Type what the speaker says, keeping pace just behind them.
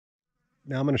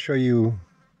Now I'm going to show you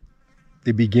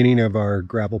the beginning of our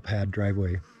gravel pad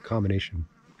driveway combination.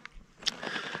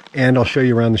 And I'll show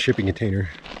you around the shipping container.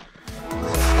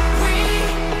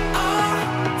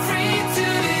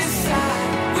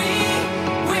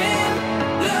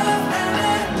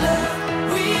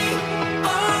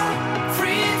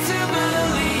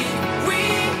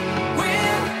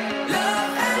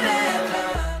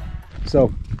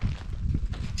 So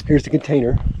here's the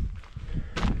container.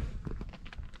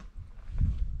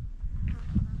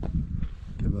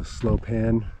 Give a slow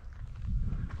pan.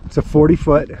 It's a 40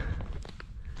 foot.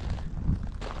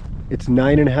 It's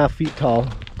 9.5 feet tall.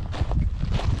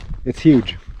 It's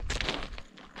huge.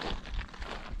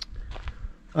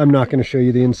 I'm not going to show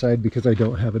you the inside because I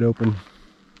don't have it open.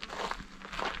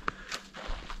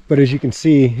 But as you can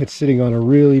see, it's sitting on a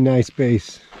really nice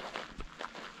base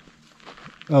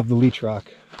of the leach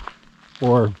rock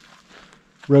or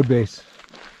road base.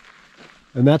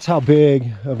 And that's how big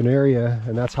of an area,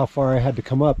 and that's how far I had to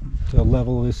come up to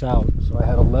level this out. So I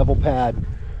had a level pad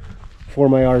for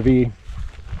my RV.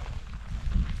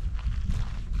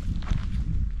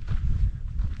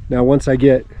 Now once I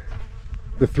get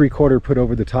the 3/4 put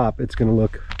over the top, it's going to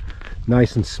look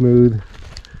nice and smooth.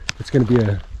 It's going to be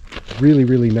a really,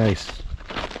 really nice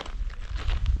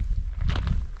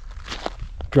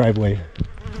driveway.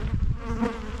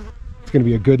 It's going to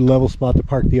be a good level spot to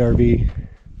park the RV.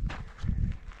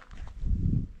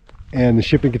 And the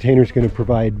shipping container is going to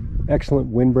provide excellent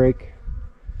windbreak.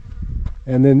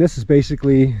 And then this is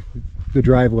basically the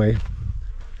driveway.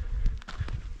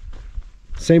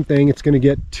 Same thing, it's going to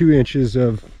get 2 inches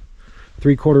of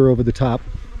 3/4 over the top,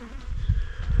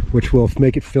 which will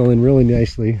make it fill in really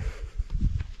nicely.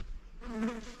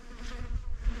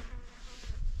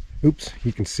 Oops,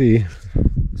 you can see, I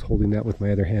was holding that with my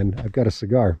other hand. I've got a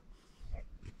cigar.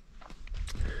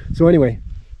 So anyway,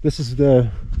 this is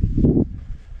the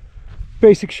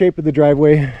basic shape of the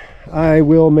driveway. I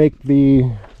will make the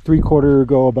 3/4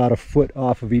 go about a foot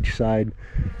off of each side,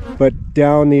 but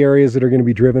down the areas that are going to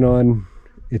be driven on,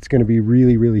 it's going to be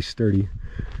really, really sturdy.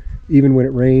 Even when it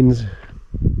rains,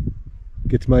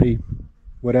 gets muddy,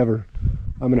 whatever,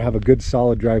 I'm going to have a good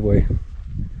solid driveway.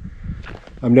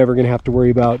 I'm never going to have to worry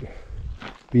about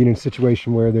being in a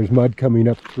situation where there's mud coming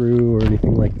up through or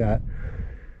anything like that.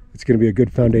 It's going to be a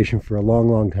good foundation for a long,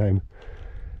 long time.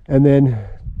 And then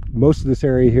most of this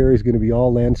area here is going to be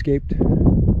all landscaped.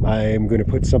 I am going to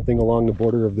put something along the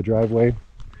border of the driveway.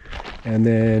 And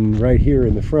then right here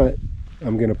in the front,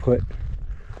 I'm going to put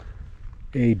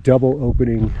a double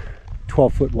opening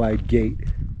 12-foot wide gate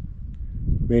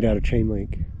made out of chain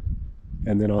link.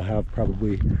 And then I'll have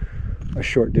probably a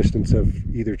short distance of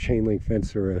either chain link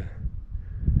fence or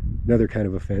another kind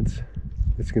of a fence.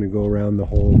 It's going to go around the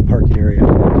whole parking area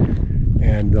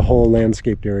and the whole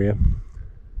landscaped area.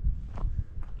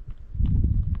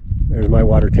 There's my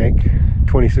water tank,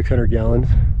 2,600 gallons.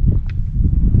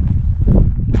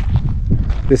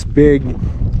 This big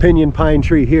pinyon pine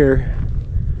tree here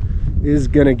is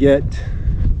gonna get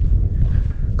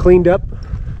cleaned up,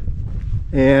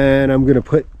 and I'm gonna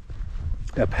put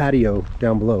a patio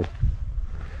down below,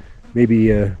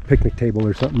 maybe a picnic table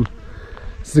or something.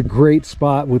 This is a great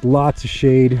spot with lots of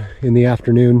shade in the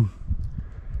afternoon,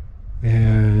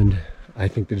 and I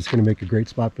think that it's gonna make a great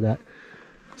spot for that.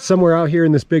 Somewhere out here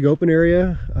in this big open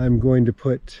area, I'm going to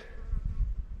put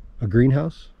a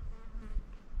greenhouse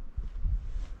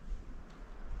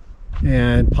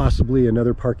and possibly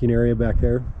another parking area back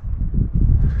there.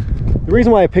 The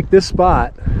reason why I picked this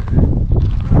spot,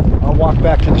 I'll walk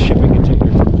back to the shipping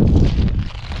container.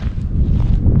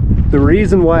 The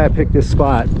reason why I picked this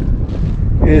spot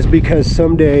is because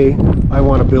someday I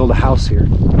want to build a house here.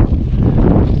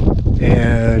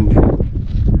 And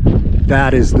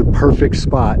that is the perfect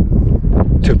spot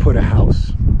to put a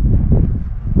house.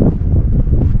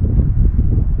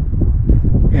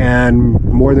 And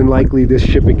more than likely this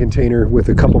shipping container with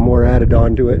a couple more added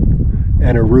onto it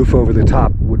and a roof over the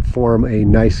top would form a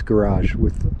nice garage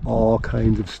with all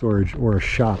kinds of storage, or a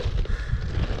shop.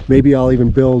 Maybe I'll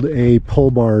even build a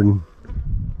pole barn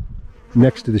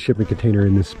next to the shipping container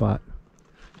in this spot.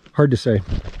 Hard to say.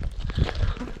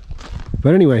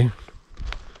 But anyway,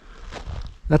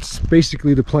 that's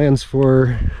basically the plans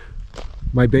for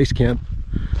my base camp.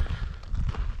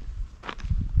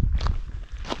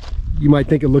 You might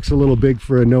think it looks a little big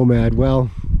for a nomad. Well,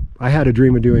 I had a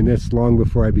dream of doing this long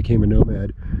before I became a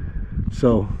nomad.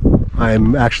 So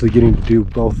I'm actually getting to do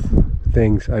both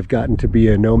things. I've gotten to be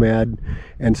a nomad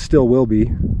and still will be,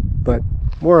 but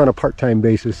more on a part-time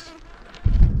basis.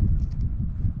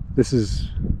 This is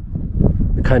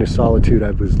the kind of solitude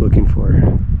I was looking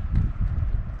for.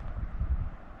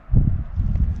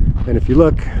 And if you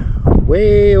look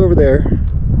way over there,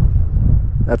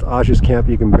 that's Aj's camp.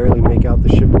 You can barely make out the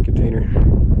shipping container.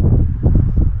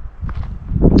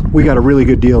 We got a really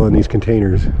good deal on these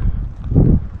containers.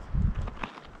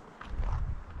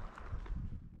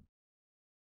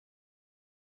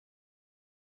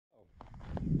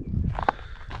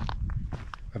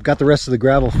 I've got the rest of the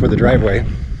gravel for the driveway.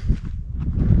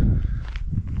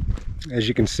 As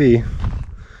you can see,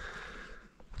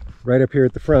 right up here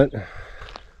at the front,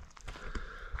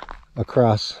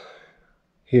 across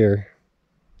here,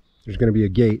 there's going to be a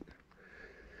gate.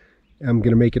 I'm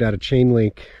going to make it out of chain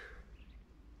link,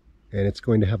 and it's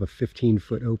going to have a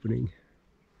 15-foot opening.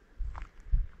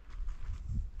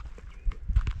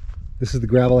 This is the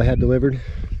gravel I had delivered.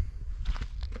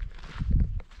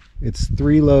 It's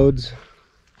 3 loads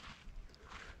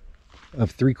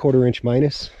of 3/4 inch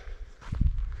minus.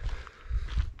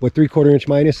 What 3/4 inch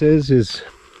minus is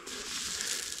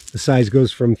the size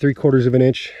goes from 3/4 of an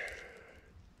inch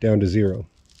down to 0.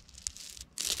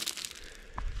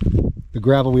 The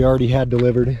gravel we already had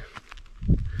delivered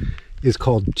is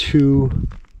called 2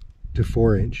 to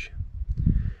 4 inch.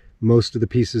 Most of the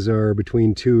pieces are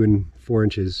between 2 and 4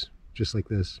 inches, just like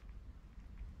this.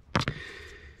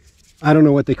 I don't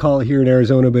know what they call it here in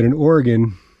Arizona, but in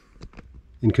Oregon,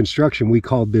 in construction, we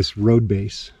called this road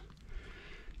base.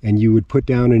 And you would put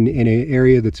down in an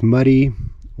area that's muddy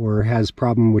or has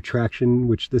problem with traction,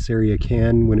 which this area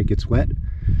can when it gets wet.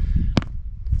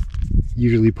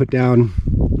 Usually put down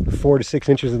 4 to 6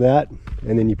 inches of that,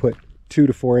 and then you put 2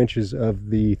 to 4 inches of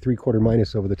the 3/4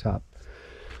 minus over the top,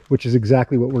 which is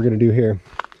exactly what we're going to do here.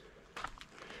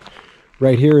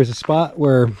 Right here is a spot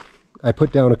where I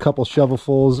put down a couple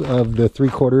shovelfuls of the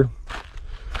 3/4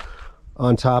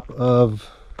 on top of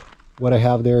what I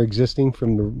have there existing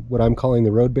from what I'm calling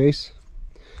the road base,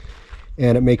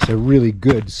 and it makes a really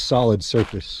good solid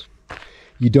surface.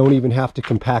 You don't even have to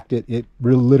compact it. It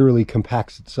literally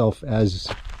compacts itself as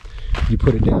you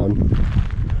put it down.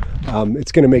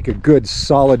 It's going to make a good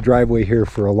solid driveway here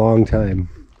for a long time.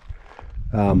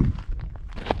 The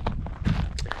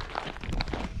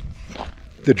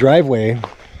driveway,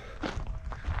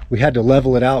 we had to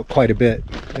level it out quite a bit,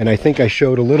 and I think I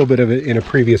showed a little bit of it in a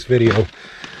previous video,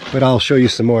 but I'll show you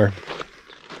some more.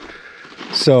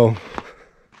 So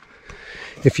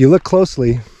if you look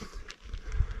closely,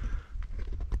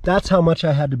 that's how much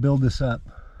I had to build this up.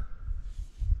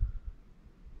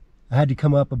 I had to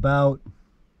come up about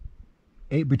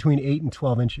between 8 and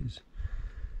 12 inches.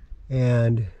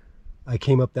 And I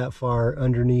came up that far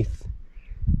underneath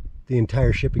the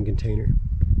entire shipping container.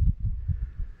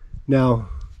 Now,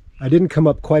 I didn't come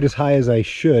up quite as high as I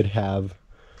should have.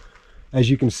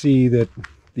 As you can see, that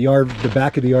the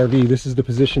back of the RV, this is the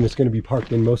position it's going to be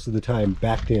parked in most of the time,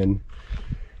 backed in.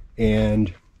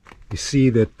 And you see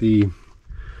that the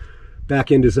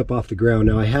back end is up off the ground.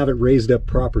 Now, I have it raised up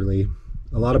properly.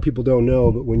 A lot of people don't know,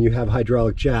 but when you have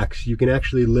hydraulic jacks, you can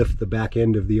actually lift the back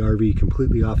end of the RV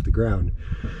completely off the ground.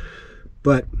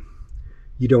 But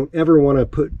you don't ever want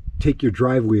to take your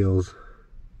drive wheels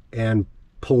and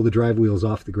pull the drive wheels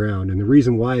off the ground. And the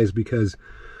reason why is because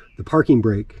the parking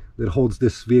brake that holds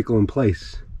this vehicle in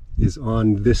place is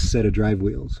on this set of drive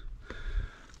wheels.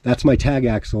 That's my tag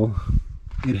axle.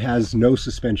 It has no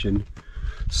suspension,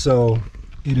 so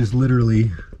it is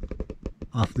literally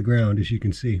off the ground, as you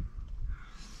can see.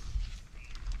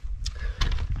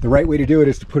 The right way to do it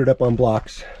is to put it up on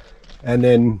blocks and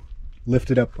then lift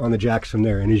it up on the jacks from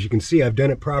there. And as you can see, I've done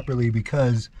it properly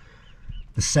because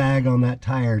the sag on that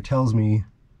tire tells me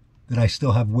that I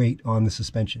still have weight on the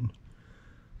suspension.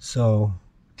 So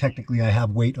technically I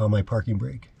have weight on my parking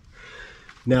brake.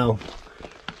 Now,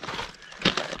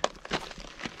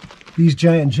 these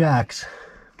giant jacks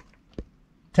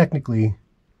technically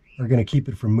are going to keep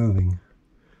it from moving,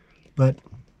 but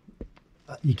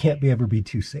you can't ever be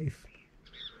too safe.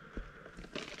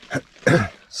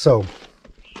 So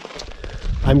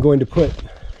I'm going to put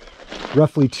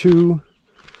roughly 2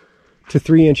 to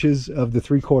 3 inches of the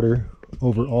 3/4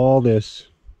 over all this,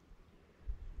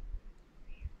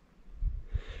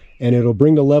 and it'll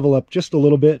bring the level up just a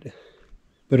little bit,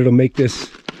 but it'll make this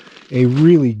a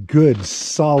really good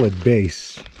solid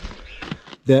base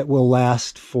that will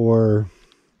last for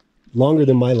longer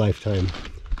than my lifetime.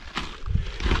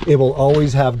 It will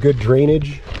always have good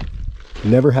drainage,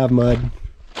 never have mud.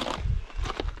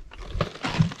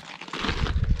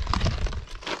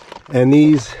 And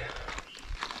these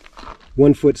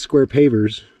 1-foot square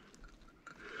pavers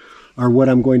are what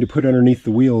I'm going to put underneath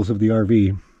the wheels of the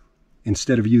RV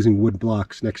instead of using wood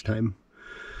blocks next time.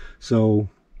 So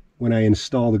when I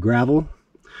install the gravel,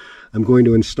 I'm going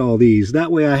to install these. That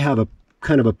way I have a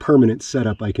kind of a permanent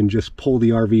setup. I can just pull the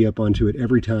RV up onto it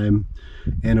every time,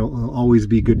 and it'll always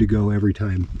be good to go every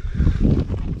time.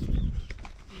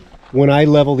 When I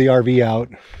level the RV out,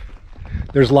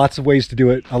 there's lots of ways to do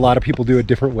it. A lot of people do it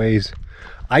different ways.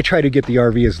 I try to get the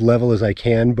RV as level as I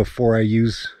can before I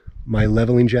use my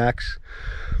leveling jacks.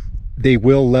 They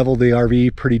will level the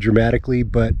RV pretty dramatically,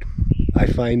 but I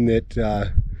find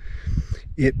that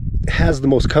it has the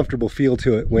most comfortable feel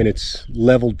to it when it's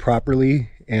leveled properly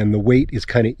and the weight is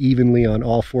kind of evenly on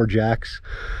all 4 jacks.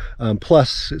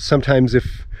 Plus, sometimes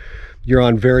if you're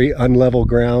on very unlevel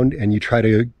ground and you try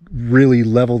to really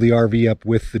level the RV up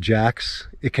with the jacks,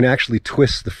 it can actually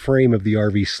twist the frame of the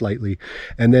RV slightly.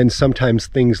 And then sometimes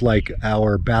things like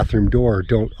our bathroom door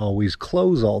don't always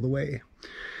close all the way.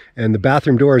 And the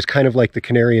bathroom door is kind of like the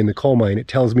canary in the coal mine. It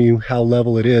tells me how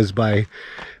level it is by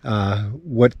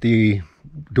what the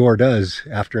door does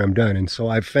after I'm done. And so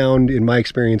I've found in my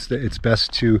experience that it's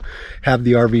best to have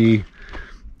the RV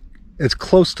as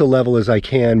close to level as I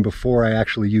can before I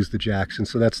actually use the jacks. And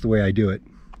so that's the way I do it.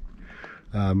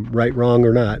 Right, wrong,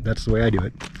 or not, that's the way I do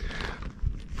it.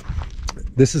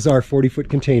 This is our 40-foot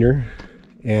container,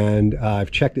 and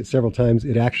I've checked it several times.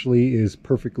 It actually is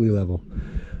perfectly level.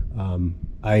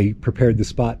 I prepared the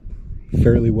spot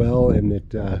fairly well, and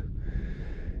it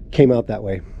came out that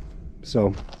way.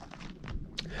 So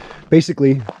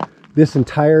basically, this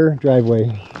entire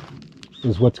driveway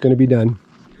is what's going to be done.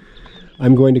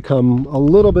 I'm going to come a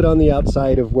little bit on the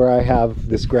outside of where I have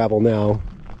this gravel now,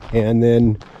 and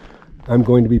then I'm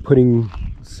going to be putting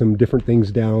some different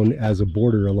things down as a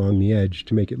border along the edge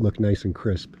to make it look nice and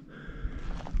crisp.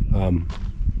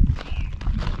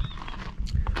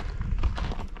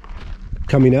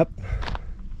 Coming up,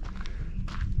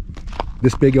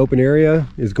 this big open area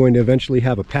is going to eventually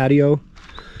have a patio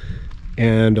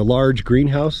and a large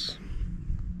greenhouse.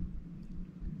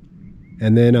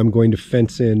 And then I'm going to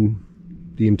fence in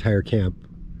the entire camp.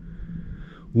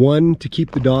 1, to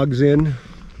keep the dogs in,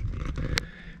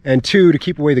 and 2, to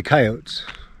keep away the coyotes.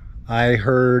 I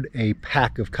heard a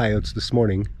pack of coyotes this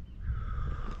morning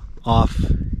off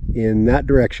in that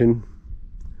direction,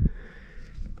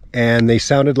 and they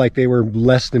sounded like they were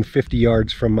less than 50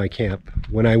 yards from my camp.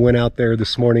 When I went out there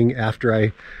this morning after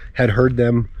I had heard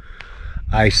them,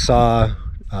 I saw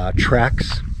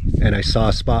tracks, and I saw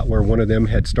a spot where one of them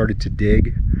had started to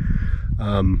dig.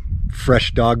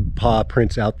 Fresh dog paw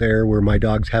prints out there where my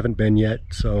dogs haven't been yet,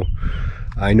 so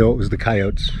I know it was the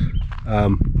coyotes.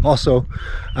 Also,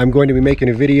 I'm going to be making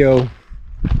a video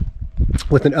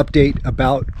with an update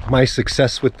about my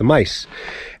success with the mice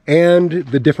and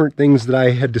the different things that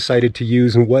I had decided to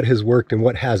use and what has worked and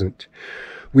what hasn't.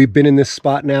 We've been in this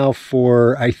spot now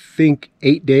for, I think,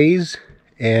 8 days,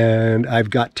 and I've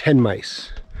got 10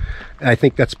 mice. I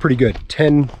think that's pretty good.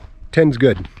 10's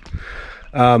good.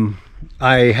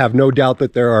 I have no doubt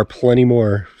that there are plenty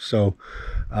more, so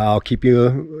I'll keep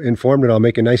you informed, and I'll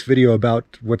make a nice video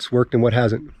about what's worked and what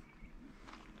hasn't.